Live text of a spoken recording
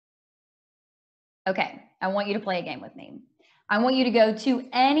Okay, I want you to play a game with me. I want you to go to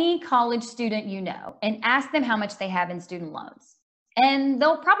any college student you know and ask them how much they have in student loans. And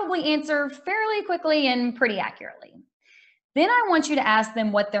they'll probably answer fairly quickly and pretty accurately. Then I want you to ask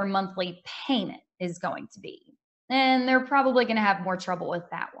them what their monthly payment is going to be. And they're probably going to have more trouble with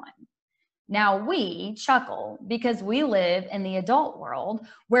that one. Now, we chuckle because we live in the adult world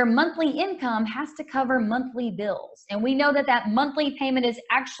where monthly income has to cover monthly bills. And we know that that monthly payment is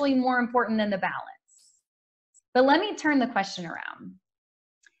actually more important than the balance. But let me turn the question around.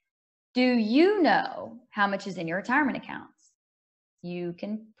 Do you know how much is in your retirement accounts? You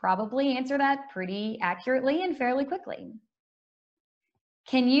can probably answer that pretty accurately and fairly quickly.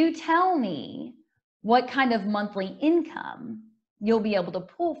 Can you tell me what kind of monthly income you'll be able to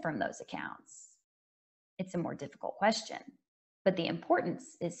pull from those accounts? It's a more difficult question, but the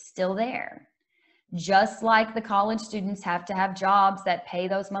importance is still there. Just like the college students have to have jobs that pay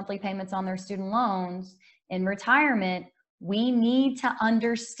those monthly payments on their student loans, in retirement, we need to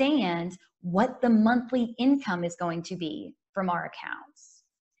understand what the monthly income is going to be from our accounts.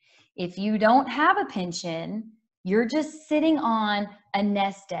 If you don't have a pension, you're just sitting on a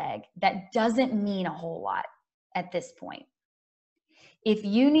nest egg that doesn't mean a whole lot at this point. If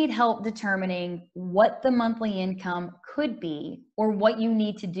you need help determining what the monthly income could be or what you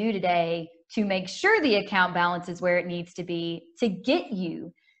need to do today to make sure the account balance is where it needs to be to get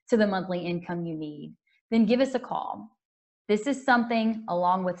you to the monthly income you need, then give us a call. This is something,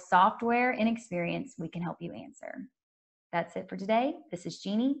 along with software and experience, we can help you answer. That's it for today. This is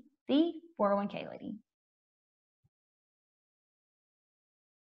Jeannie, the 401k lady.